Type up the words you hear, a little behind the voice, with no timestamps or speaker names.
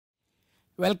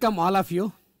Welcome all of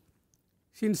you.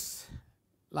 Since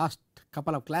last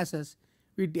couple of classes,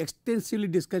 we extensively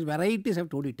discussed varieties of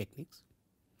 2D techniques.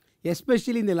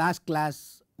 Especially in the last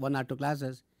class, 1 or 2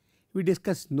 classes, we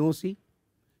discussed NOC,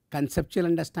 conceptual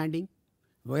understanding,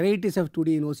 varieties of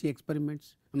 2D NOC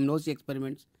experiments,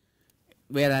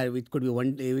 where it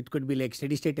could be like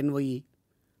steady state NOE,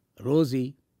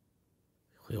 ROSI,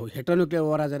 heteronuclear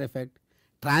overhauser effect,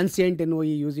 transient NOE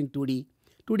using 2D.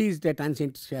 2D is the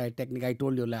transient technique. I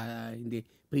told you in the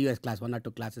previous class, 1 or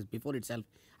 2 classes before itself,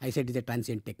 I said it is a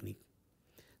transient technique.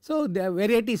 So, there are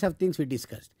varieties of things we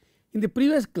discussed. In the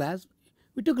previous class,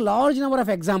 we took large number of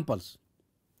examples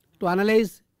to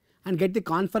analyze and get the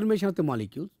conformation of the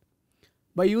molecules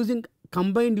by using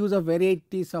combined use of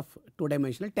varieties of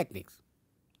 2-dimensional techniques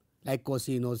like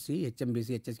COSI, NOC,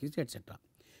 HMBC, HSQC, etc.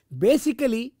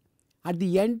 Basically, at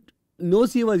the end,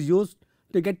 NOC was used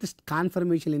to get this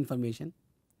conformational information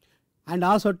and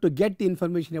also to get the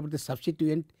information about the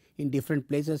substituent in different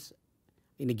places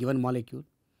in a given molecule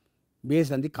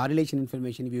based on the correlation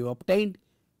information we obtained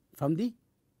from the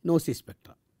NOC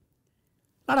spectra.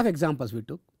 Lot of examples we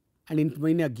took, and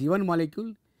in a given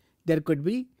molecule there could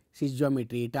be cis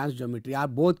geometry, trans geometry, or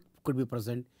both could be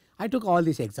present. I took all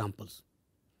these examples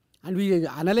and we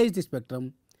analyzed the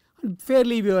spectrum, and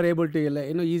fairly we were able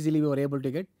to easily we were able to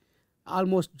get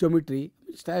almost geometry,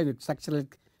 structural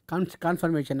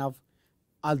conformation of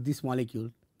all these molecules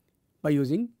by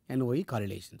using NOE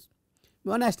correlations.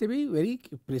 One has to be very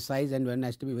precise and one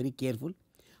has to be very careful,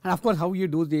 and of course how you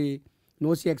do the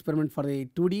NOC experiment for the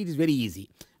 2D is very easy.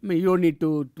 I mean, you don't need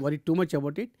to worry too much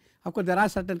about it. Of course there are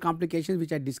certain complications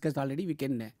which I discussed already, we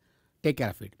can take care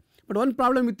of it. But one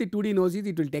problem with the 2D NOC is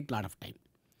it will take a lot of time,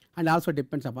 and also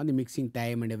depends upon the mixing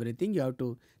time and everything. You have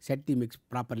to set the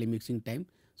properly mixing time,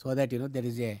 so that there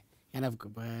is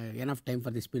enough time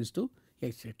for the spins to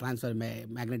transfer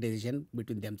magnetization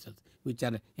between themselves, which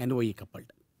are NOE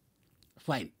coupled.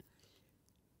 Fine.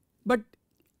 But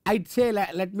I'd say,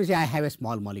 let me say I have a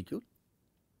small molecule,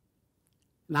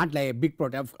 not like a big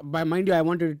protein. By mind you, I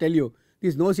wanted to tell you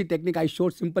this NOC technique. I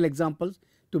showed simple examples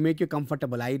to make you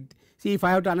comfortable. I see if I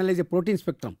have to analyze a protein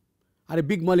spectrum or a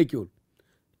big molecule,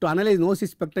 to analyze NOC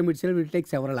spectrum itself will take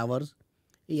several hours.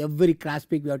 Every cross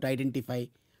peak we have to identify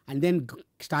and then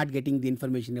start getting the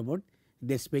information about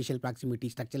their spatial proximity,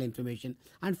 structural information,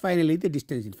 and finally the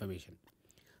distance information.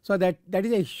 So that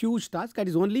is a huge task. That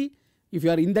is only if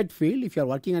you are in that field, if you are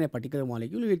working on a particular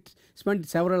molecule, you will spend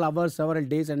several hours, several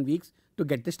days and weeks to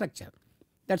get the structure.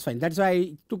 That's fine. That's why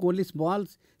I took only small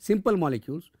simple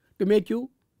molecules to make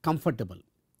you comfortable.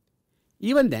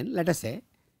 Even then, let us say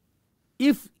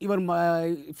if your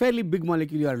fairly big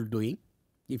molecule you are doing,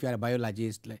 if you are a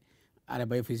biologist or a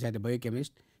biophysicist, a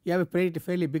biochemist, you have a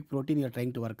fairly big protein you are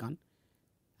trying to work on,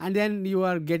 and then you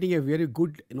are getting a very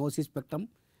good NOC spectrum,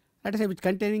 let us say which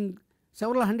containing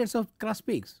several hundreds of cross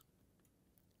peaks.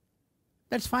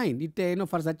 That's fine.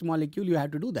 For such molecule you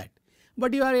have to do that.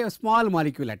 But you are a small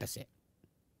molecule, let us say.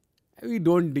 We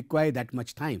don't require that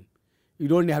much time. You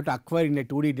don't have to acquire in a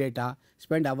 2D data,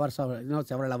 spend hours of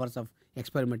several hours of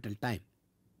experimental time.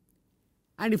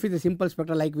 And if it is a simple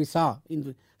spectra like we saw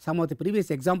in some of the previous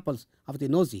examples of the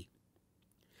NOC,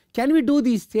 can we do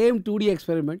the same 2D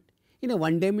experiment in a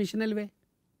one-dimensional way?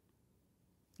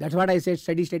 That's what I said,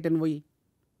 steady state NOE.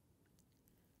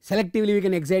 Selectively we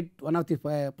can excite one of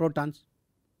the protons,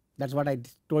 that's what I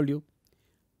told you,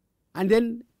 and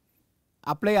then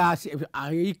apply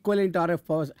equivalent RF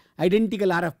power, identical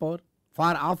RF power,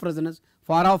 far off resonance,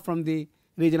 far off from the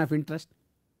region of interest,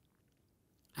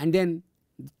 and then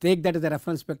take that as a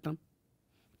reference spectrum,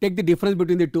 take the difference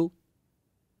between the two.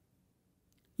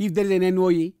 If there is an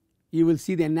NOE, you will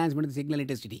see the enhancement of the signal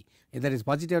intensity. If there is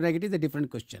positive or negative is a different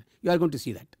question. You are going to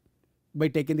see that by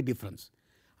taking the difference.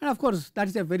 And of course, that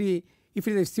is a very, if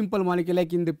it is a simple molecule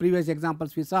like in the previous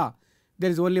examples we saw, there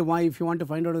is only one. If you want to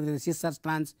find out whether there is cis or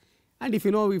trans, and if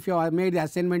you have made the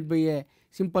assignment by a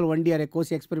simple 1D or a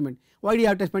COSI experiment, why do you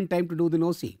have to spend time to do the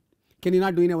NOC? Can you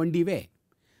not do in a 1D way?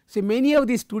 See, many of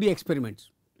these 2D experiments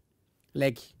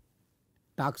like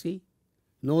Tocsy,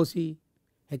 NOC,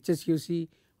 HSQC,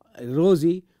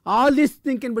 ROSI, all these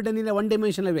things can be done in a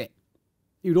one-dimensional way.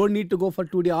 You don't need to go for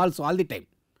 2D also all the time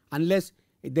unless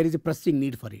there is a pressing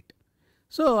need for it.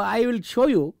 So, I will show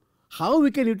you how we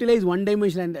can utilize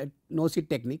one-dimensional NOC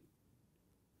technique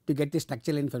to get the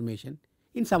structural information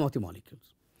in some of the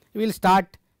molecules. We will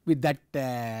start with that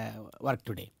work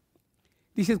today.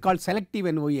 This is called selective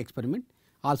NOE experiment,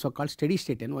 also called steady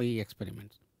state NOE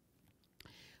experiments.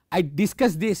 I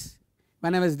discussed this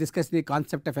when I was discussing the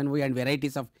concept of NOE and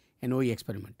varieties of NOE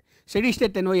experiment. Steady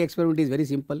state NOE experiment is very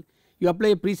simple. You apply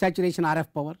a pre-saturation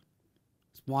RF power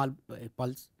small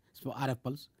pulse, small RF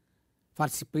pulse for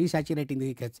pre-saturating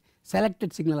the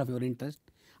selected signal of your interest.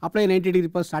 Apply 90-degree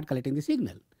pulse, start collecting the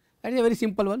signal. That is a very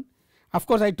simple one. Of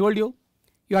course, I told you,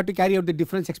 you have to carry out the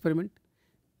difference experiment.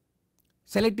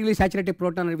 Selectively saturate a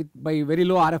proton by very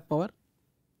low RF power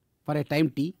for a time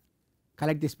t,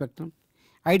 collect the spectrum.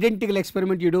 Identical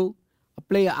experiment you do,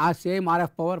 apply same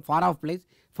RF power far off place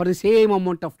for the same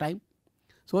amount of time,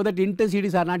 so that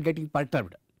intensities are not getting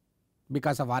perturbed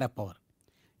because of RF power.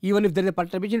 Even if there is a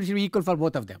perturbation, it should be equal for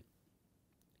both of them.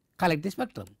 Collect the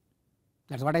spectrum.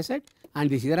 That is what I said, and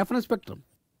this is a reference spectrum.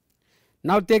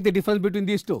 Now take the difference between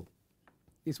these two.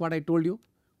 This is what I told you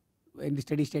in the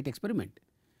steady state experiment.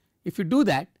 If you do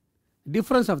that,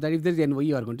 difference of that, if there is NY,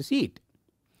 you are going to see it.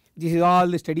 This is all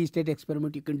the steady state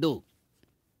experiment you can do.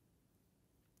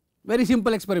 Very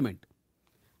simple experiment.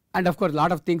 And of course,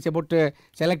 lot of things about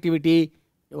selectivity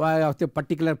of the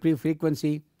particular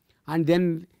frequency, and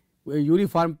then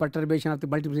uniform perturbation of the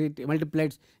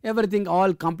multiplets, everything,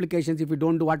 all complications. If you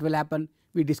don't do, what will happen,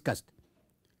 we discussed.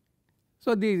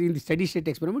 So, in the steady state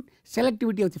experiment,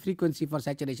 selectivity of the frequency for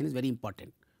saturation is very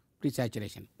important,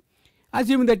 pre-saturation.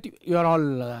 Assuming that you are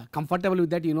all comfortable with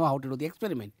that, you know how to do the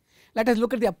experiment. Let us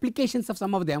look at the applications of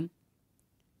some of them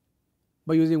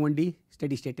by using 1D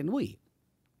steady state and OE.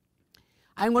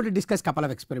 I am going to discuss couple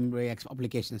of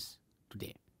applications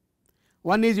today.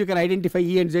 One is you can identify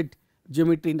E and Z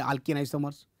geometry in the alkene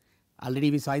isomers.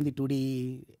 Already we saw in the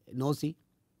 2D NOC,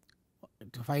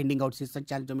 finding out system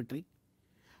channel geometry.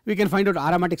 We can find out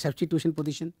aromatic substitution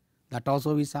position, that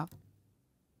also we saw.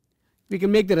 We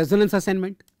can make the resonance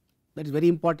assignment, that is very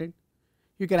important.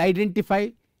 You can identify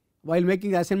while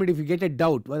making the assignment, if you get a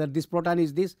doubt whether this proton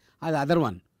is this or the other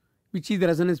one, which is the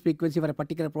resonance frequency for a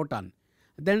particular proton,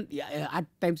 then at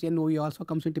times NOE also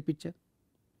comes into picture,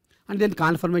 and then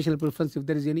conformational preference if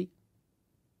there is any.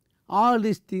 All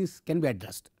these things can be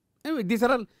addressed. Anyway,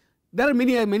 there are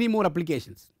many more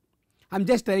applications. I am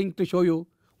just trying to show you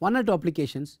one or two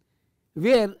applications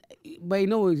where by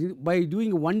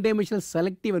doing one dimensional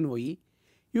selective NOE,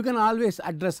 you can always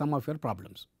address some of your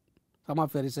problems, some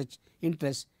of your research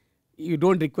interests. You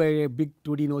don't require a big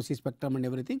 2D NOC spectrum and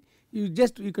everything. You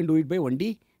can do it by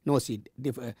 1D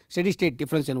NOC, steady state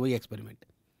difference NOE experiment.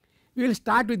 We will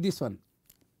start with this one.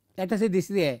 Let us say this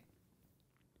is a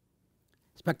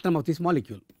spectrum of this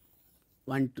molecule.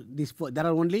 There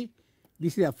are only,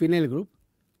 this is a phenyl group.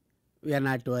 We are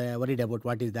not worried about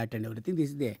what is that and everything. This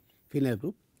is the phenyl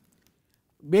group.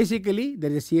 Basically, there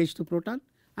is a CH2 proton,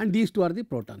 and these two are the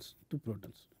protons, two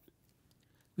protons,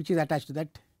 which is attached to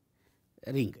that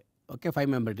ring, okay,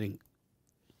 5-membered ring.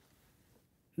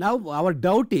 Now, our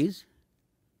doubt is,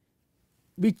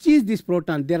 which is this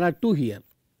proton? There are two here.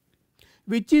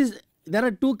 There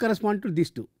are two correspond to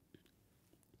these two,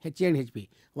 HA and HB.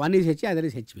 One is HA, other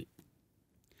is HB.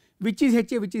 Which is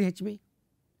HA, which is HB?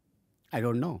 I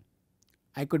don't know.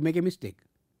 I could make a mistake,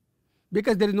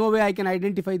 because there is no way I can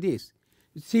identify this.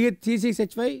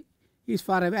 C6H5 is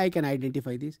far away, I can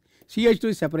identify this. CH2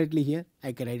 is separately here,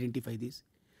 I can identify this.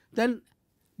 Then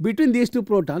between these two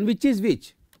protons, which is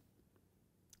which?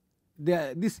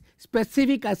 This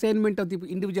specific assignment of the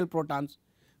individual protons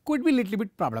could be little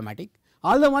bit problematic.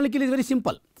 All the molecule is very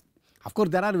simple. Of course,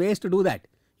 there are ways to do that.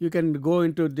 You can go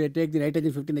into take the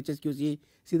nitrogen 15 HSQC,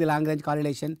 see the long range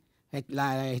correlation,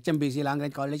 HMBC, long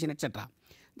range correlation, etc.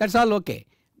 That is all okay.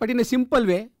 But in a simple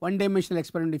way, one dimensional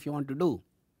experiment if you want to do,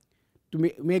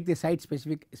 to make the site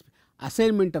specific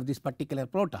assignment of this particular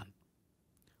proton,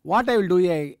 what I will do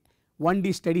a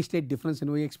 1D steady state difference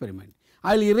NOE experiment.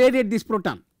 I will irradiate this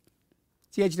proton,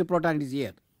 CH2 proton is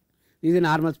here, this is a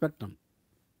normal spectrum,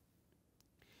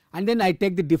 and then I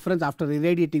take the difference after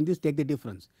irradiating this, take the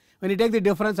difference. When you take the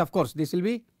difference, of course, this will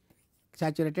be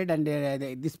saturated, and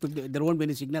there won't be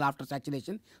any signal after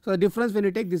saturation. So, the difference when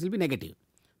you take this will be negative.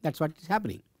 That is what is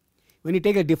happening. When you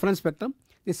take a difference spectrum,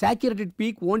 the saturated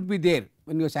peak won't be there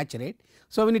when you saturate.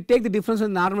 So, when you take the difference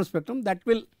in the normal spectrum, that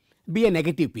will be a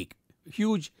negative peak,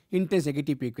 huge intense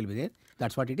negative peak will be there.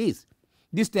 That is what it is.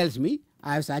 This tells me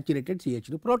I have saturated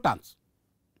CH2 protons.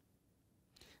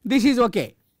 This is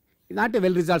okay, not a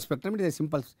well resolved spectrum, it is a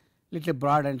simple, little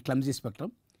broad and clumsy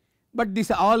spectrum. But this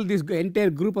entire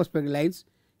group of spectral lines,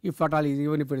 if at all is,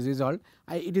 even if it is resolved,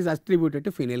 it is attributed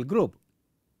to phenyl group.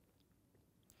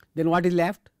 Then what is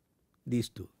left? These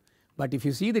two. But if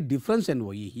you see the difference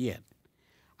NOE here,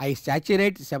 I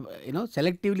saturate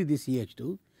selectively this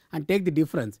CH2 and take the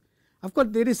difference. Of course,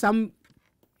 there is some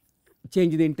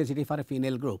change in the intensity for a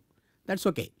phenyl group. That is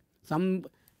okay. Some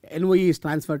NOE is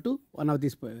transferred to one of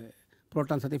these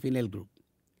protons of the phenyl group.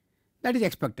 That is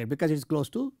expected because it is close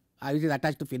to, it is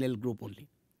attached to phenyl group only.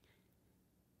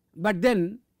 But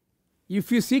then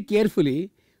if you see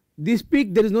carefully, this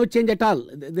peak there is no change at all,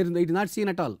 it is not seen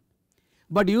at all.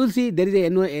 But you will see there is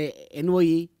a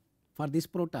NOE for this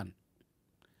proton.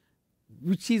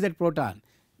 Which is that proton?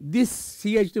 This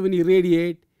CH2 when you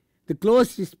radiate, the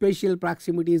close spatial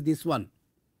proximity is this one.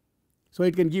 So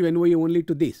it can give NOE only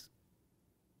to this.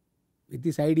 With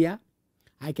this idea,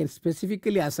 I can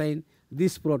specifically assign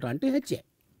this proton to HA.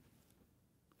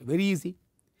 Very easy.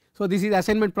 So this is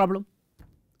assignment problem.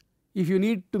 If you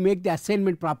need to make the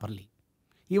assignment properly,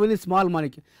 even a small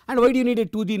molecule. And why do you need a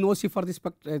 2D NOC for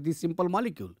this simple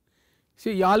molecule?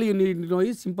 See, all you need to know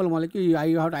is simple molecule.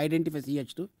 You have to identify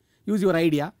CH2. Use your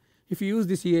idea. If you use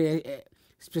this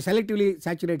selectively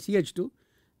saturated CH2,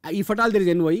 if at all there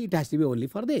is NOE, it has to be only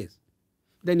for this.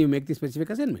 Then you make the specific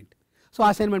assignment. So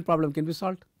assignment problem can be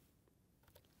solved.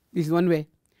 This is one way.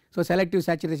 So selective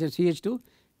saturation CH2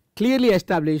 clearly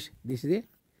established this is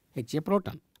a HA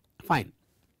proton. Fine.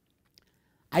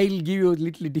 I will give you a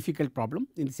little difficult problem,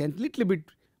 in the sense little bit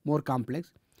more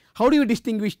complex. How do you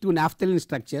distinguish two naphthalene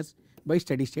structures by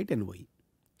steady state NOE?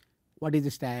 What is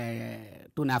this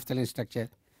two naphthalene structure?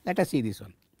 Let us see this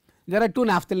one. There are two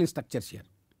naphthalene structures here.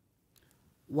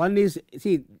 One is,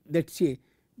 see that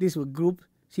this group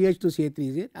CH2CH3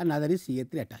 is here, another is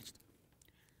CH3 attached.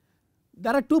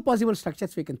 There are two possible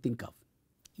structures we can think of,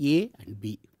 A and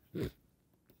B.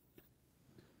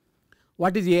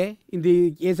 What is A? In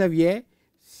the case of A,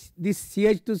 this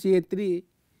CH2CH3,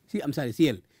 I am sorry,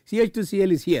 Cl.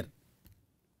 CH2Cl is here.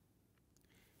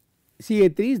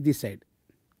 CH3 is this side.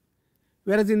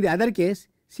 Whereas in the other case,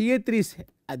 CH3 is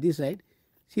at this side,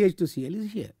 CH2Cl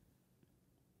is here.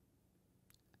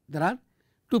 There are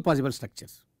two possible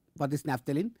structures for this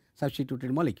naphthalene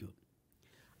substituted molecule.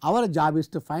 Our job is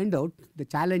to find out, the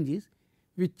challenge is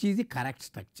which is the correct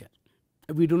structure.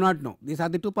 We do not know. These are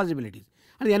the two possibilities,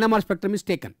 and the NMR spectrum is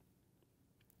taken.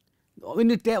 When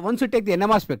you once you take the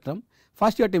NMR spectrum,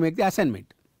 first you have to make the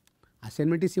assignment.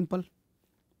 Assignment is simple.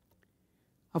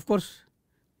 Of course,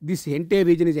 this entire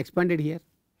region is expanded here.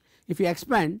 If you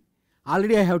expand,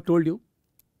 already I have told you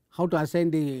how to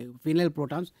assign the phenyl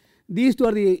protons. These two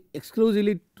are the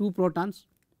exclusively two protons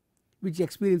which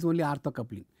experience only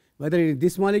orthocoupling. Whether it is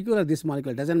this molecule or this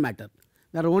molecule, does not matter.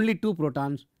 There are only two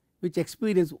protons which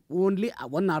experience only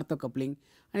one orthocoupling,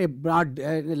 and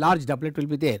a large doublet will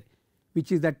be there,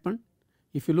 which is that one.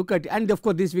 If you look at, and of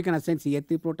course this we can assign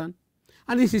CH3 proton,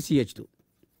 and this is CH2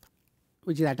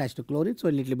 which is attached to chlorine, so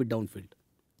a little bit downfield.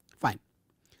 Fine.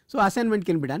 So assignment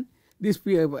can be done. This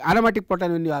aromatic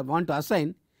proton when you want to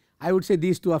assign, I would say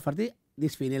these two are for this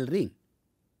phenyl ring.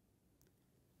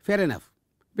 Fair enough,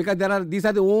 because these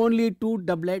are the only two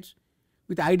doublets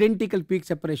with identical peak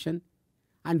separation,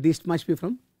 and this must be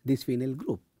from this phenyl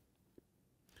group.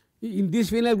 In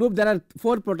this phenyl group there are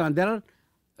 4 protons, there are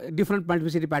different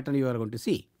multiplicity pattern you are going to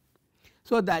see.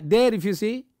 So that there if you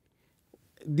see,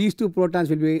 these two protons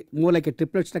will be more like a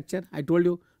triplet structure. I told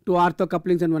you 2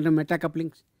 orthocouplings and 1 meta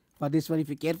couplings. For this one, if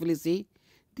you carefully see,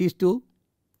 these two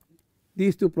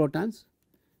protons,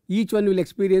 each one will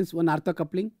experience 1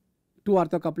 orthocoupling, 2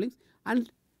 orthocouplings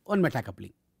and 1 meta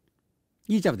coupling,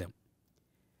 each of them.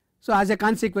 So as a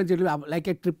consequence, it will be like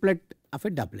a triplet of a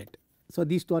doublet. So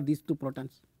these two are these two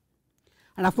protons,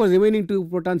 and of course remaining 2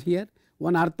 protons here,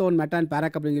 1 ortho, 1 meta and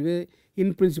para coupling.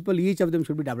 In principle, each of them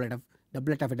should be doublet of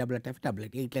a doublet,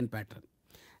 8-line pattern.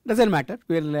 Doesn't matter.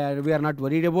 We are not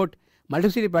worried about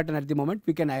multiplicity pattern at the moment.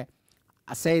 We can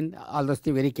assign all those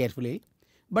things very carefully.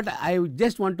 But I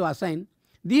just want to assign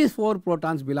these 4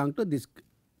 protons belong to this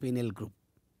phenyl group.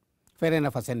 Fair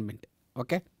enough assignment.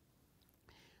 Okay.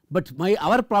 But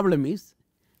our problem is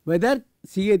whether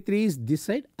CH3 is this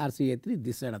side or CH3 is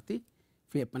this side of the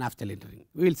naphthalene ring.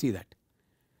 We will see that.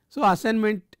 So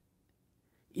assignment,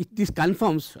 if this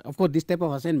confirms, of course this type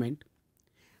of assignment,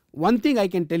 one thing I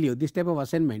can tell you, this type of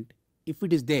assignment, if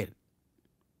it is there,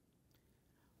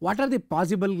 what are the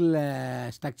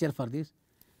possible structure for this?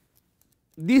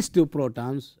 These 2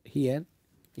 protons here,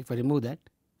 if I remove that,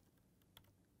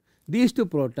 these 2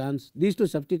 protons, these 2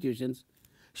 substitutions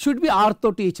should be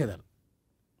ortho to each other.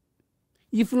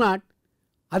 If not,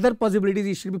 other possibilities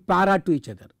it should be para to each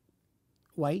other.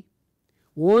 Why?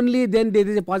 Only then there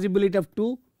is a possibility of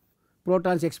 2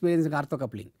 protons experiencing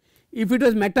orthocoupling. If it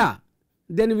was meta,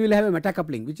 then we will have a meta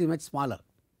coupling which is much smaller.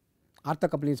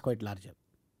 Orthocoupling is quite larger,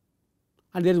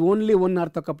 and there is only 1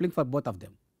 orthocoupling for both of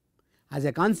them. As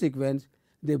a consequence,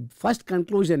 the first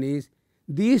conclusion is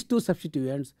these 2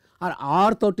 substituents are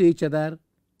ortho to each other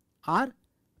or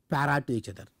para to each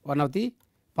other. One of the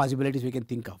possibilities we can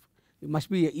think of. It must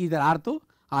be either ortho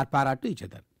or para to each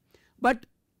other. But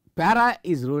para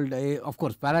is ruled, of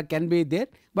course para can be there,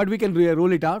 but we can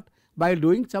rule it out by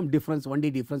doing some difference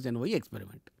 1D difference NOE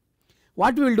experiment.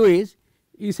 What we will do is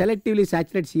you selectively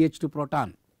saturate CH2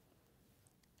 proton.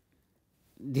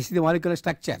 This is the molecular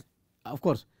structure. Of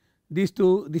course, these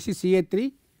two, this is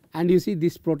CH3 and you see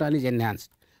this proton is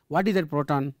enhanced. What is that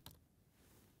proton?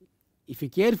 If you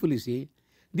carefully see,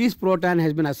 this proton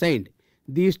has been assigned.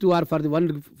 These two are for the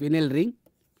one phenyl ring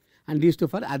and these two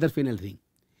for other phenyl ring.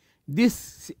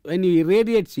 This, when you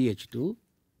irradiate CH2,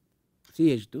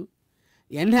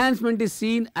 enhancement is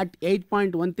seen at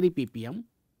 8.13 ppm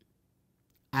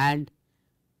and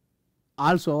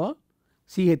also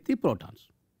CH3 protons.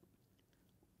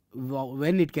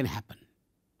 When it can happen?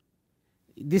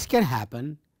 This can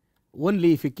happen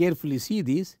only if you carefully see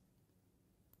this.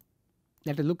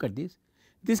 Let us look at this.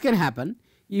 This can happen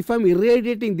if I am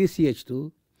irradiating this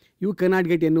CH2, you cannot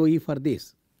get NOE for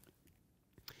this.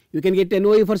 You can get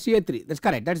NOE for CH3, that is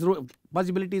correct, that is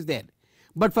possibility is there.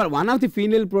 But for one of the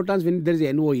phenyl protons, when there is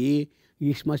NOE,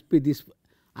 it must be this,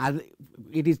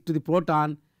 it is to the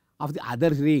proton of the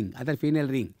other ring, other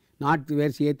phenyl ring, not where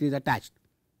CH3 is attached.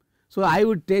 So, I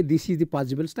would say this is the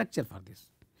possible structure for this.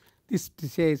 This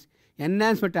says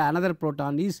enhancement of another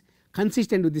proton is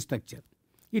consistent with this structure.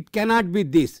 It cannot be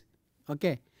this.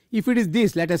 Okay. If it is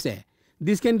this, let us say,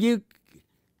 this can give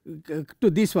to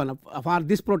this one for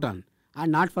this proton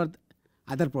and not for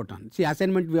other proton. See,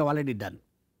 assignment we have already done.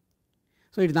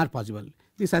 So, it is not possible.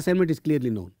 This assignment is clearly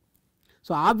known.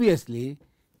 So, obviously,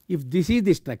 if this is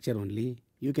the structure only,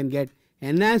 you can get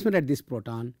enhancement at this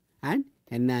proton and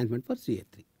enhancement for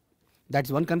CH3. That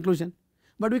is one conclusion.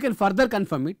 But we can further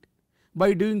confirm it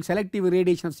by doing selective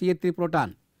irradiation of CH3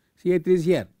 proton. CH3 is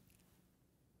here.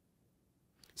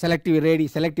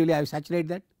 Selectively I have saturated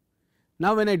that.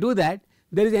 Now, when I do that,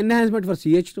 there is enhancement for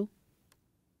CH2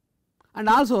 and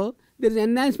also there is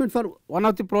enhancement for one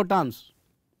of the protons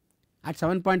at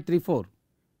 7.34.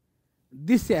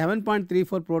 This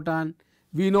 7.34 proton,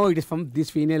 we know it is from this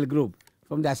phenyl group,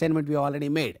 from the assignment we have already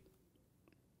made.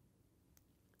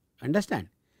 Understand?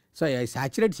 So, I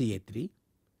saturate CH3,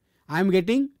 I am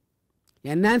getting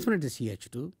enhancement at the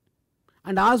CH2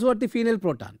 and also at the phenyl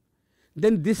proton.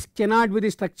 Then this cannot be the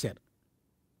structure,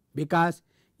 because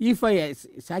if I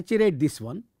saturate this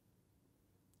one,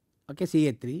 okay,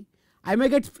 CH3, I may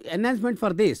get enhancement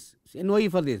for this, NOE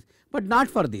for this, but not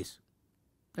for this.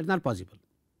 That is not possible.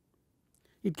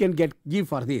 It can give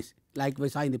for this, like we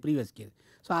saw in the previous case.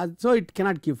 So it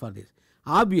cannot give for this.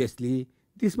 Obviously,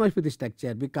 this must be the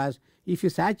structure, because if you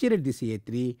saturate the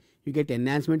CH3, you get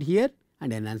enhancement here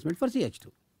and enhancement for CH2.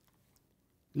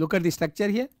 Look at the structure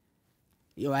here.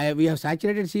 We have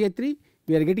saturated CH3,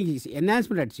 we are getting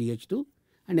enhancement at CH2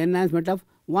 and enhancement of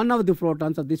one of the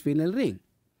protons of this phenyl ring.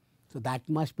 So, that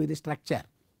must be the structure.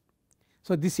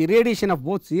 So, this irradiation of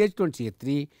both CH2 and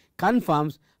CH3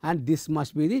 confirms, and this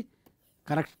must be the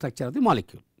correct structure of the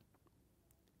molecule.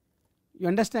 You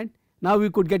understand? Now, we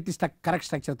could get the correct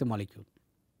structure of the molecule.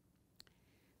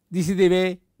 This is the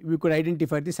way we could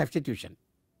identify the substitution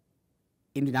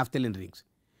in the naphthalene rings.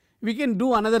 We can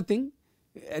do another thing,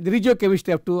 the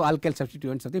regiochemistry of two alkyl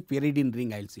substituents of the pyridine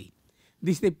ring I will see.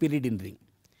 This is the pyridine ring.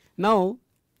 Now,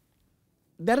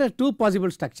 there are two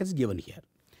possible structures given here.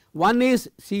 One is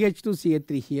CH2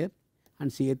 CH3 here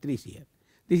and CH3 is here.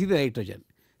 This is the nitrogen.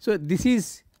 So, this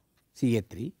is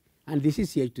CH3 and this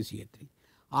is CH2 CH3.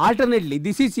 Alternately,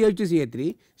 this is CH2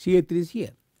 CH3, CH3 is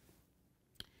here.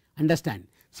 Understand?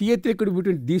 CH3 could be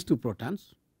between these two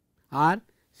protons, or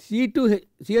CH2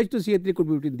 CH3 could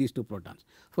be between these two protons.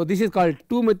 So, this is called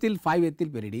 2-methyl 5-ethyl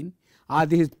pyridine, or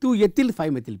this is 2-ethyl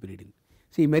 5-methyl pyridine.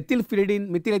 See, methyl ethyl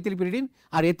pyridine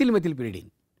or ethyl methyl pyridine.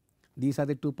 These are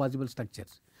the two possible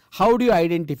structures. How do you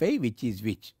identify which is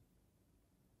which?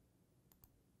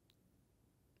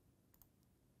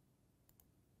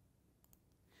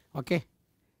 Okay.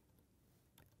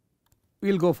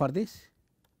 We will go for this.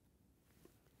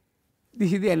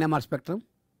 This is the NMR spectrum,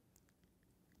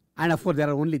 and of course, there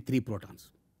are only 3 protons.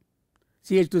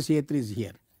 CH2 CH3 is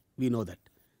here, we know that.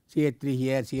 CH3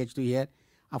 here, CH2 here.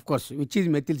 Of course, which is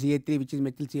methyl CH3, which is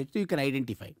methyl CH2, you can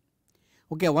identify.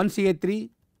 Okay, one CH3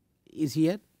 is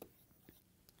here,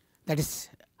 that is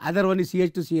other one is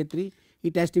CH2 CH3,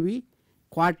 it has to be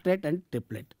quartet and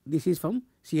triplet. This is from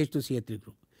CH2 CH3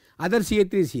 group. Other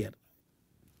CH3 is here.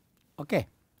 Okay,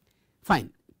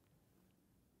 fine.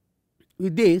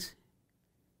 With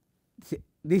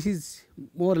this is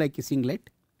more like a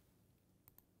singlet.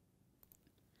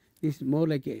 This is more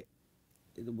like a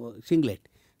singlet.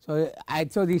 So,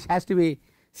 so this has to be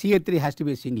CH3 has to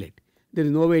be a singlet. There is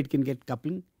no way it can get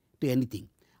coupling to anything,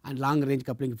 and long range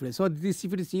coupling. So, this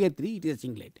if it is CH3, it is a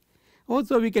singlet.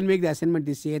 Also, we can make the assignment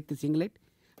this CH3 singlet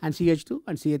and CH2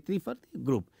 and CH3 for the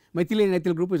group, Methylene and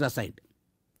ethyl group is assigned.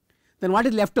 Then what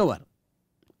is left over?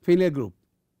 Phenyl group.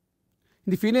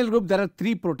 In the phenyl group there are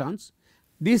 3 protons.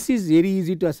 This is very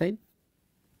easy to assign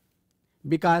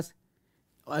because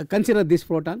consider this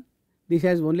proton. This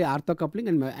has only ortho coupling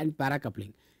and para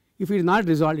coupling. If it is not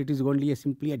resolved, it is only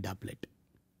simply a doublet.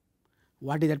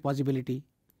 What is that possibility?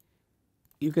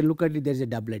 You can look at it, there is a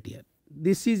doublet here.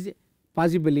 This is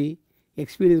possibly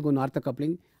experience on ortho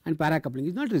coupling and para coupling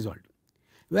is not resolved.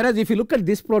 Whereas if you look at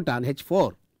this proton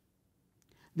H4,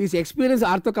 this experience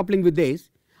ortho coupling with this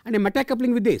and a meta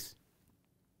coupling with this,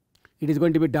 it is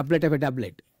going to be doublet of a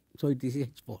doublet. So this is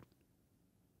H4.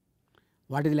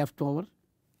 What is left over?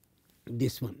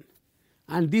 This one,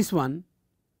 and this one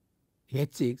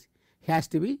H6 has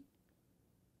to be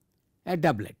a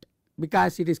doublet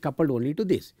because it is coupled only to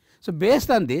this. So based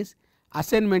on this,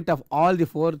 assignment of all the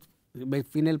 4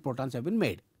 phenyl protons have been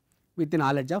made with the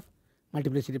knowledge of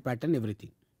multiplicity pattern,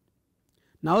 everything.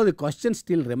 Now the question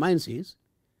still remains is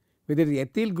whether the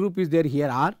ethyl group is there here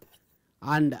R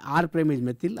and R prime is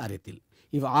methyl or ethyl.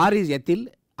 If R is ethyl,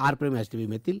 R prime has to be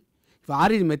methyl. If R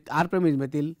prime is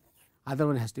methyl, other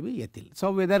one has to be ethyl.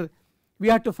 So whether we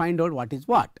have to find out what is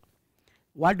what.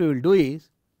 What we will do is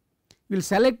we will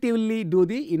selectively do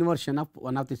the inversion of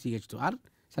one of the CH2 or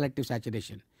selective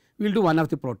saturation. We will do one of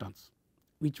the protons.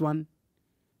 Which one?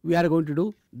 We are going to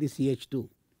do the CH2.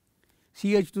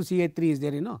 CH2 CH3 is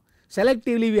there,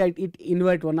 Selectively it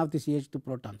invert one of the CH2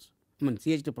 protons,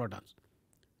 CH2 protons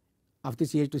of the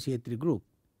CH2 CH3 group.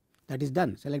 That is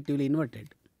done, selectively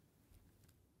inverted.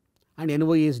 And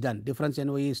NOE is done, difference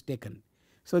NOE is taken.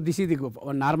 So this is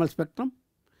the normal spectrum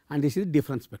and this is the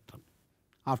different spectrum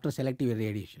after selective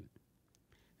irradiation.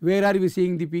 Where are we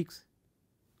seeing the peaks?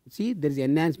 See, there is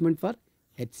enhancement for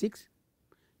H6,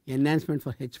 enhancement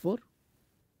for H4,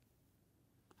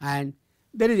 and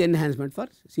there is enhancement for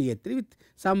CH3 with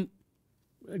some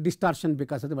distortion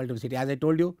because of the multiplicity. As I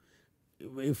told you,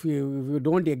 if you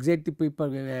do not exit the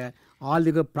paper all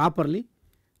the group properly,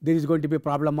 there is going to be a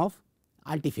problem of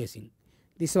antiphasing.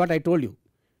 This is what I told you.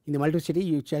 In the multiplicity,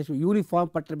 uniform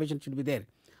perturbation should be there.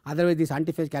 Otherwise, this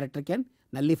antiphase character can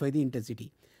nullify the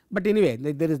intensity. But anyway,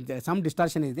 there is some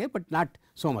distortion is there, but not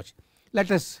so much.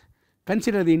 Let us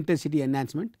consider the intensity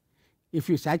enhancement. If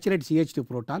you saturate CH2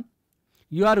 proton,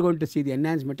 you are going to see the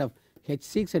enhancement of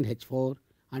H6 and H4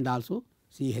 and also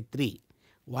CH3.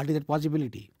 What is that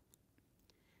possibility?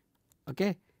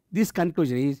 Okay. This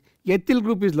conclusion is ethyl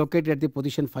group is located at the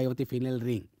position 5 of the phenyl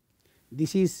ring.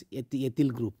 This is the ethyl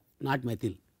group, not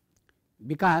methyl,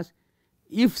 because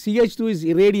if CH2 is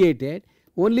irradiated,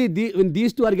 only when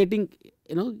these two are getting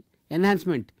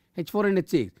enhancement H4 and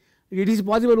H6, it is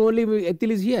possible only if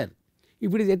ethyl is here.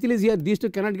 If it is ethyl is here, these two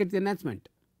cannot get the enhancement.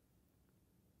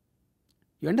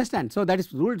 You understand? So that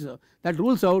is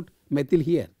rules out methyl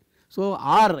here. So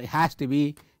R has to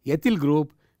be ethyl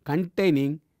group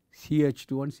containing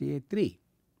CH2 and CH3.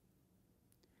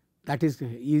 That is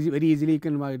easy, very easily you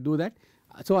can do that.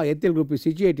 So ethyl group is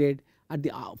situated at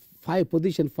the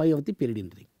position 5 of the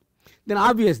pyridine ring. Then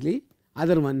obviously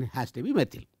other one has to be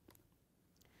methyl.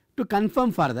 To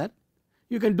confirm further,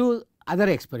 you can do other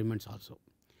experiments also.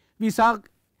 We saw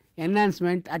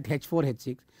enhancement at H4,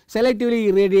 H6, selectively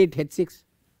irradiate H6.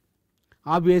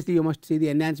 Obviously you must see the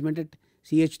enhancement at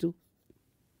CH2,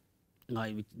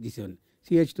 this one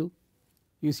CH2,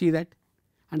 you see that,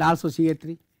 and also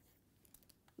CH3,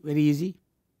 very easy.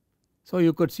 So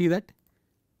you could see that.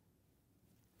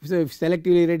 So if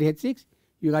selectively irradiate H6,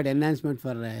 you got enhancement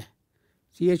for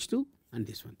CH2 and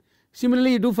this one.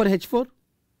 Similarly you do for H4,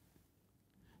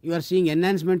 you are seeing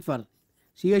enhancement for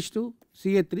CH2,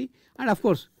 CH3, and of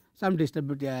course some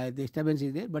disturbance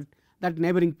is there, but that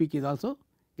neighboring peak is also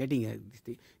getting this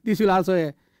thing. This will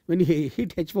also when you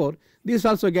hit H4, this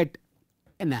also get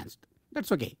enhanced. That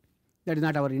is okay. That is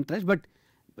not our interest, but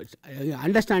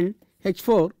understand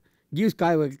H4 gives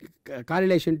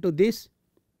correlation to this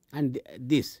and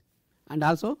this, and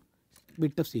also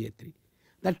bit of CH3.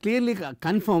 That clearly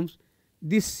confirms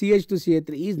this CH2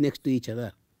 CH3 is next to each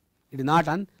other. It is not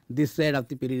on this side of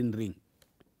the pyridine ring.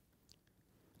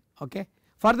 Okay.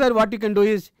 Further, what you can do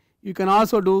is you can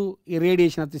also do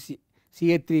irradiation of the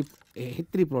CH3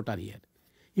 H3 proton here.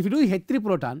 If you do H3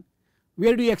 proton,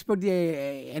 where do you expect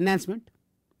the enhancement?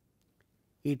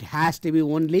 It has to be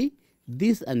only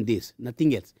this and this,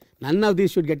 nothing else. None of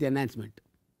these should get the enhancement.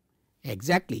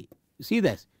 Exactly. You see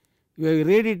this. You are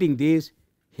irradiating this,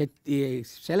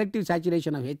 selective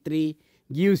saturation of H3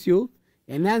 gives you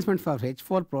enhancement for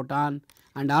H4 proton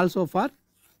and also for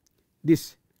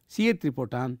this CH3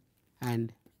 proton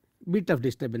and bit of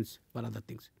disturbance for other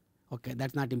things. Okay,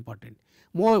 that is not important.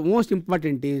 Most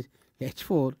important is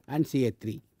H4 and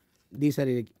CH3. These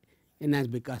are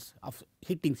enhanced because of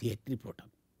hitting CH3 proton.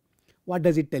 What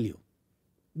does it tell you?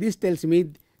 This tells me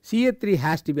CH3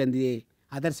 has to be on the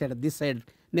other side of this side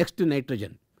next to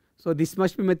nitrogen. So, this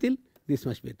must be methyl, this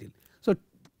must be methyl. So,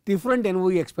 different NOE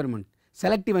experiment,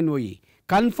 selective NOE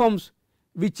confirms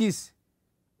which is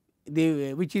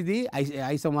the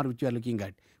isomer which you are looking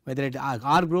at, whether it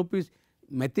R group is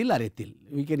methyl or ethyl,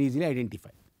 we can easily identify.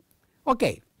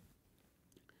 Okay.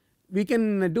 We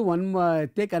can do one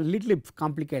take a little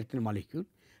complicated molecule.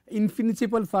 In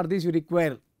principle, for this you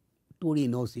require 2D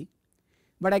NOC,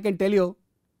 but I can tell you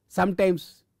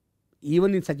sometimes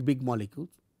even in such big molecules,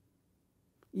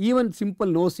 even simple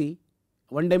NOC,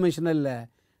 one dimensional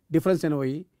difference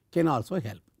NOE can also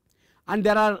help. And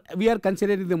there are, we are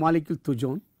considering the molecule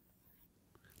thujone.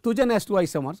 Thujone has two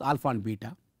isomers, alpha and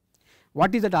beta.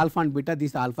 What is that alpha and beta?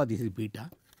 This is alpha, this is beta.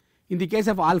 In the case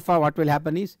of alpha, what will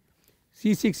happen is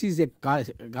C6 is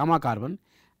a gamma carbon.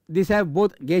 These have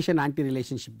both Gauge and anti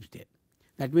relationships there.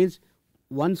 That means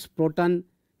once proton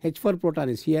H4 proton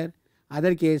is here,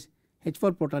 other case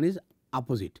H4 proton is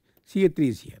opposite, CH3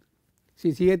 is here. See,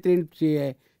 CH3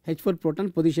 and H4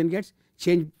 proton position gets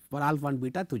changed for alpha and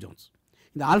beta thujones.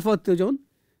 In the alpha thujone,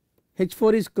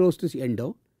 H4 is close to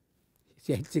endo,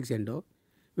 H6 endo,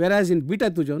 whereas in beta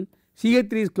thujone,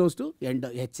 CH3 is close to endo,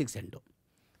 H6 endo.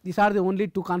 These are the only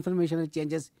two conformational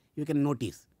changes you can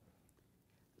notice.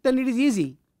 Then it is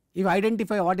easy. If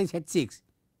identify what is H6,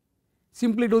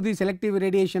 simply do the selective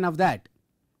radiation of that,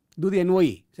 do the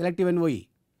NOE, selective NOE.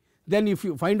 Then if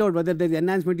you find out whether the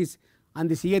enhancement is on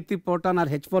the CH3 proton or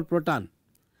H4 proton,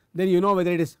 then you know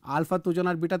whether it is alpha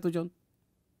thujone or beta thujone.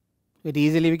 Very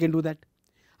easily we can do that.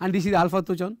 And this is alpha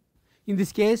thujone. In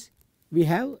this case, we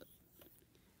have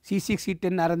C6,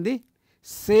 C10 are on the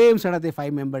same side of the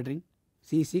 5-membered ring,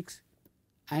 C6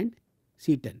 and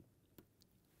C10.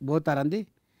 Both are on the,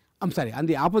 on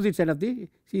the opposite side of the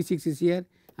C6 is here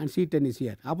and C10 is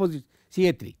here, opposite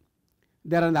CH3.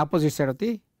 They are on the opposite side of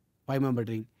the 5-membered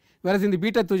ring. Whereas in the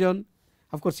beta thujone,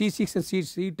 of course, C6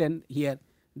 and C10 here,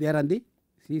 they are on the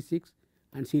C6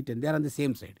 and C10, they are on the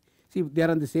same side. See, they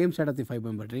are on the same side of the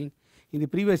 5-membered ring. In the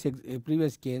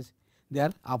previous case, they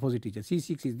are opposite each other.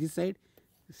 C6 is this side,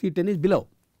 C10 is below,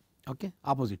 okay,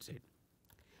 opposite side.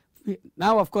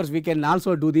 Now, of course, we can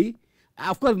also do the,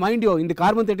 of course, mind you, in the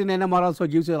carbon 13 NMR also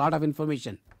gives you a lot of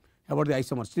information about the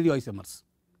isomers, stereoisomers.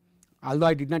 Although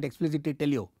I did not explicitly tell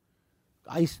you,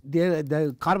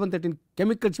 the carbon 13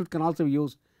 chemical shift can also be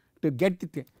used to get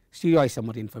the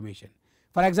stereoisomer information.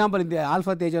 For example, in the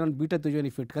alpha thujone and beta thujone,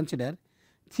 if you consider,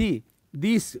 see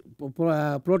these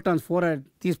protons,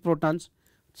 these protons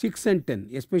 6 and 10,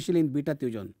 especially in beta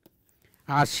thujone,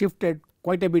 are shifted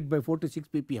quite a bit by 4 to 6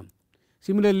 ppm.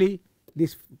 Similarly,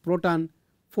 this proton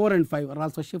 4 and 5 are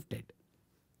also shifted.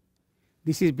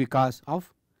 This is because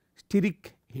of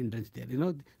steric hindrance there,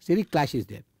 steric clash is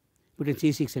there between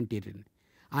C6 and T10,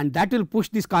 and that will push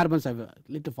these carbons a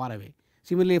little far away.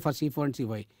 Similarly, for C4 and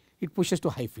C5, it pushes to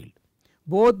high field.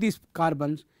 Both these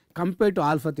carbons compared to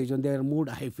alpha thujone, they are moved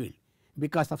high field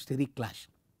because of steric clash.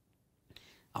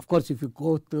 Of course, if you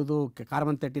go through the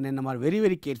carbon 13 NMR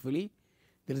very carefully,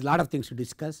 there is a lot of things to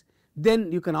discuss.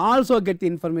 Then you can also get the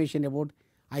information about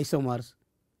isomers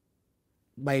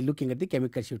by looking at the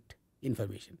chemical shift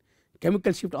information.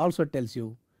 Chemical shift also tells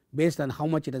you based on how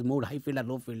much it has moved high field or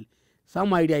low field,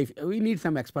 some idea. If we need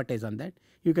some expertise on that,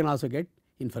 you can also get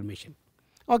information.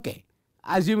 Okay,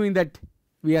 assuming that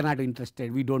we are not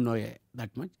interested, we do not know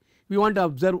that much, we want to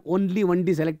observe only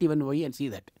 1D selective NOE and see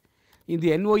that. In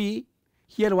the NOE,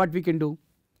 here what we can do,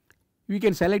 we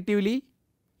can selectively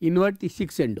invert the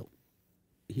 6 endo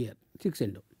here, 6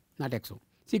 endo, not exo,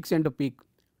 6 endo peak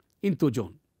in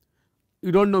thujone.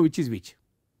 You do not know which is which,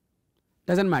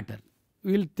 does not matter.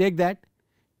 We will take that,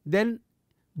 then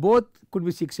both could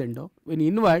be 6 endo. When you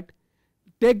invert,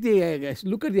 take the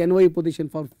look at the NOE position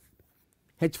for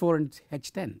H4 and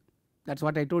H10. That is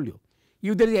what I told you.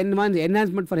 If there is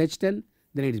enhancement for H10,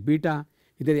 then it is beta.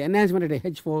 If there is enhancement at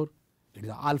H4, it is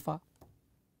alpha.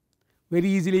 Very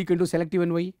easily you can do selective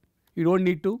NOE. You do not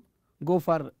need to go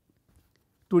for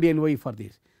 2D NOE for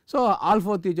this. So,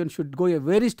 alpha thujone should go a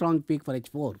very strong peak for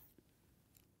H4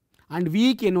 and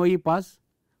weak NOE pass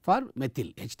for methyl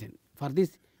H10, for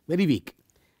this very weak.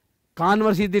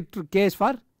 Converse is the case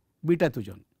for beta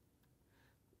thujone.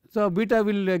 So, beta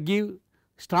will give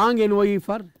strong NOE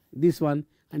for this one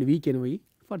and weak NOE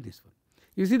for this one.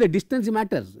 You see the distance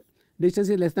matters, distance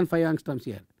is less than 5 angstroms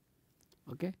here,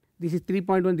 okay. This is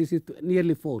 3.1, this is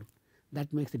nearly 4,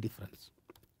 that makes the difference.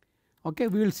 Okay,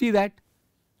 we will see that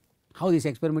how this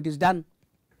experiment is done.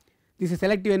 This is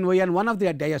selective NOE and one of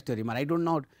the diastereomer. I do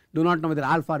not know whether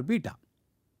alpha or beta.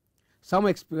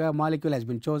 Some molecule has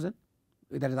been chosen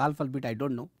whether it is alpha or beta I do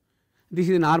not know. This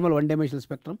is a normal one dimensional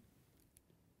spectrum,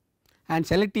 and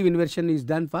selective inversion is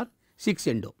done for 6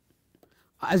 endo.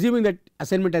 Assuming that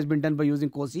assignment has been done by using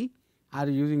Tocsy or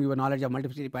using your knowledge of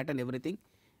multiplicity pattern, everything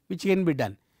which can be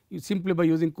done. You simply by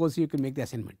using Tocsy you can make the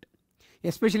assignment.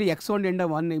 Especially exo and endo,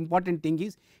 one important thing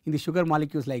is in the sugar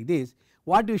molecules like this,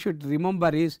 what you should remember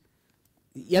is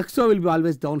exo will be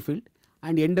always downfield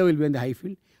and endo will be in the high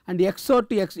field, and exo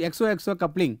to exo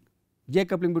coupling, J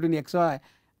coupling between exo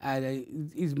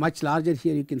is much larger.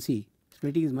 Here you can see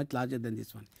splitting is much larger than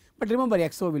this one, but remember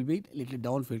exo will be little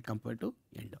downfield compared to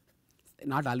endo.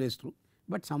 Not always true,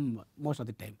 but most of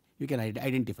the time you can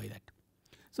identify that.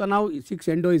 So now 6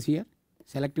 endo is here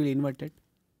selectively inverted,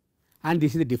 and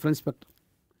this is the difference spectrum.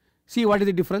 See what is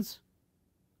the difference?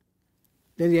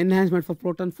 There is enhancement for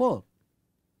proton 4,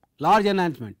 large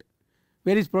enhancement.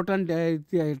 Where is proton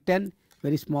 10?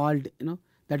 Very small,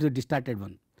 that is a distorted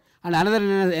one. And another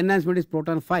enhancement is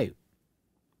proton 5.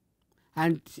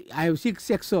 And I have 6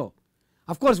 exo.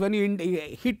 Of course, when you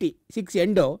hit 6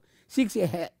 endo, 6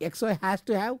 exo has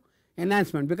to have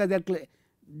enhancement because they are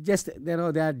just they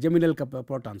are geminal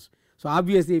protons. So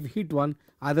obviously, if you hit one,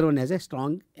 other one has a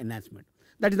strong enhancement.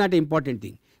 That is not an important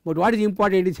thing. But what is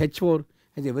important is H4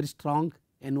 has a very strong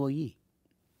NOE.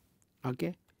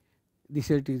 Okay,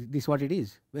 this is what it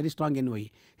is, very strong NOE.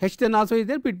 H10 also is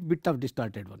there, bit of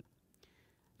distorted one.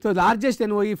 So largest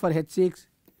NOE for H6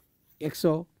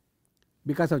 exo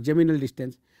because of geminal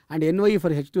distance, and NOE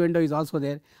for H2 endo is also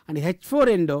there, and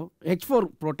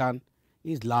H4 proton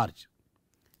is large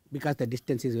because the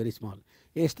distance is very small.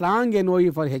 A strong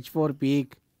NOE for H4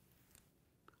 peak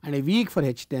and a weak for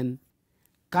H10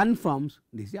 confirms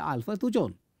this is alpha 2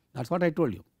 zone. That is what I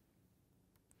told you.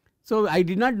 So I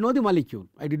did not know the molecule,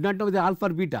 I did not know the alpha or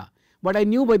beta, but I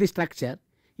knew by the structure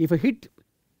if I hit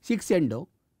 6 endo,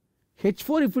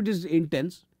 H4 if it is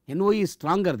intense, NOE is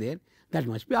stronger there, that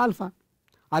must be alpha.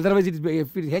 Otherwise, if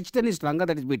H10 is stronger,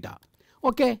 that is beta.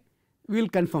 Okay, we will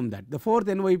confirm that. The fourth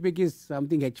NOE peak is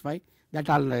something H5, that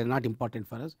all not important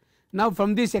for us. Now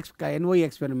from this NOE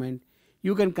experiment,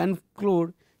 you can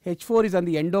conclude H4 is on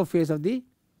the endo phase of the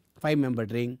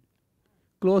 5-membered ring,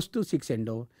 close to 6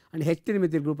 endo, and H10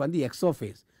 methyl group on the exo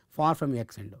phase, far from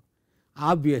X endo.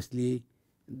 Obviously,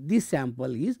 this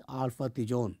sample is alpha 2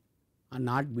 zone and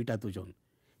not beta 2 zone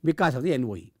because of the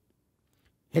NOE.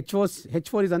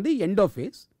 H4 is on the endo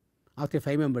phase of the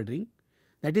 5-membered ring,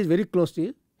 that is very close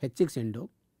to H6 endo,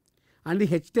 and the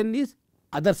H10 is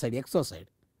other side, exo side.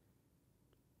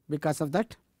 Because of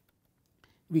that,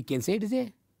 we can say it is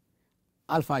a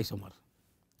alpha isomer.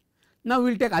 Now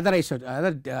we will take other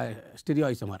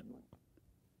stereoisomer.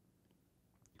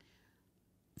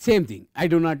 Same thing, I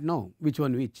do not know which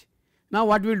one which. Now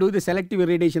what we will do, the selective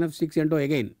irradiation of 6 endo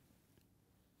again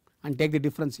and take the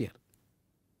difference here.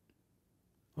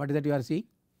 What is that you are seeing?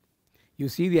 You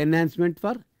see the enhancement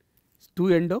for 2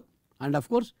 endo, and of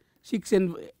course 6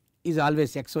 endo is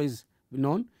always exo is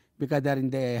known because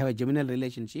they have a geminal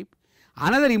relationship.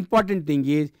 Another important thing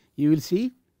is you will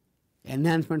see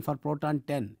enhancement for proton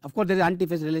 10. Of course, there is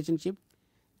antiphase relationship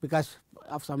because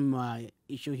of some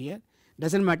issue here,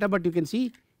 does not matter, but you can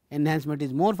see enhancement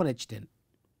is more for H10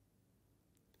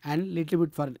 and little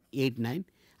bit for 8, 9,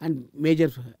 and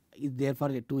major is there for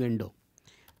 2 endo.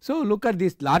 So look at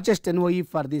this, largest NOE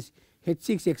for this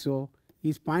H6 exo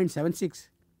is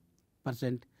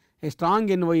 0.76%. A strong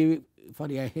NOE for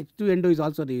H2 endo is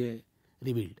also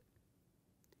revealed.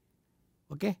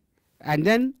 Okay, and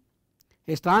then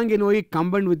a strong NOE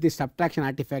combined with the subtraction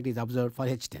artifact is observed for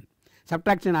H10.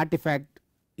 Subtraction artifact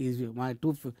is 2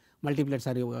 multiplets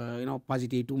are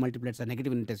positive, 2 multiplets are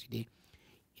negative in intensity.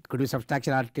 It could be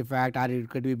subtraction artifact, or it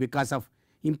could be because of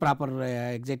improper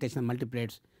excitation of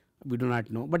multiplets. We do not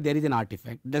know, but there is an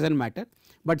artifact, does not matter,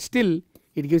 but still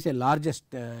it gives a largest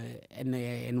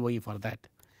NOE for that.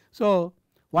 So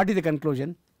what is the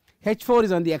conclusion? H4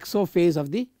 is on the exo phase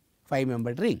of the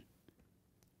 5-membered ring,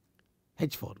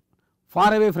 H4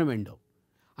 far away from endo,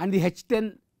 and the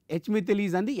H10 H methyl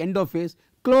is on the endo phase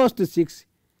close to 6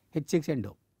 H6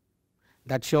 endo.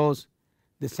 That shows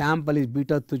the sample is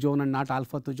beta 2 zone and not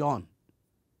alpha 2 zone.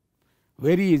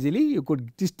 Very easily you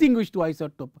could distinguish 2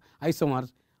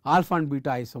 isomers, alpha and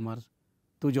beta isomers,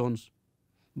 2 zones,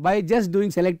 by just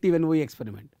doing selective NOE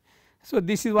experiment. So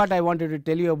this is what I wanted to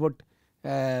tell you about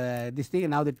this thing.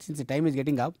 Now that since the time is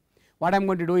getting up, what I am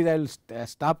going to do is I will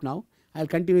stop now. I will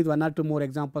continue with 1 or 2 more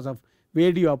examples of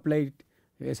where do you apply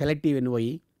selective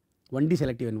NOE, 1D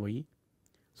selective NOE,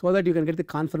 so that you can get the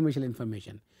conformational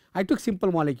information. I took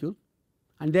simple molecule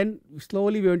and then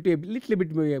slowly we went to a little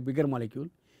bit bigger molecule.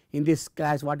 In this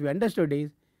class what we understood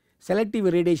is selective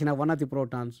irradiation of one of the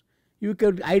protons, you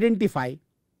could identify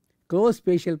close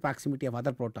spatial proximity of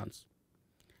other protons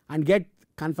and get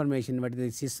confirmation whether it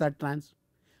is cis or trans,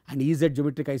 and EZ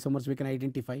geometric isomers we can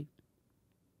identify.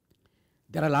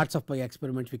 There are lots of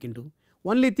experiments we can do.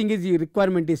 Only thing is the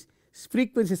requirement is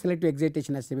frequency selective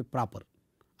excitation has to be proper,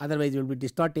 otherwise you will be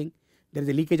distorting. There is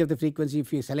a leakage of the frequency.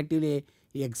 If you selectively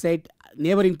excite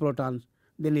neighboring protons,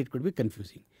 then it could be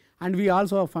confusing. And we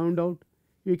also found out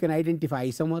we can identify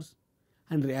isomers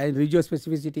and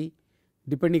regiospecificity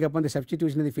depending upon the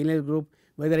substitution in the phenyl group,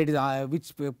 whether it is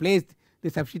which place the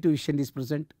substitution is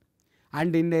present.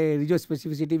 And in the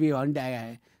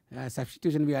regiospecificity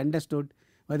substitution we understood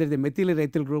whether the methyl or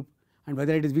ethyl group and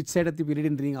whether it is which side of the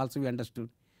pyridine ring also we understood.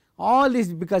 All this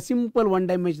because simple one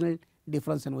dimensional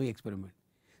difference and OE experiment.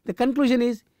 The conclusion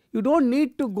is you do not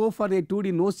need to go for a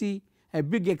 2D NOC, a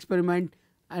big experiment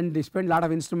and spend lot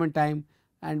of instrument time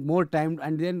and more time,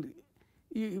 and then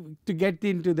to get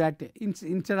into that.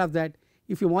 Instead of that,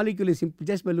 if your molecule is simple,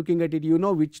 just by looking at it you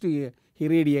know which to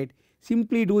irradiate,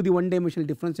 simply do the one dimensional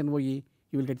difference in OE, you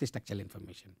will get the structural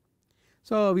information.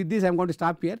 So with this I am going to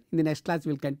stop here. In the next class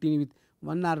we will continue with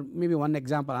one or maybe one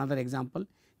example, another example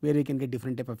where we can get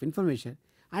different type of information,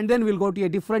 and then we will go to a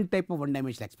different type of one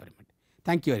dimensional experiment.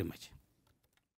 Thank you very much.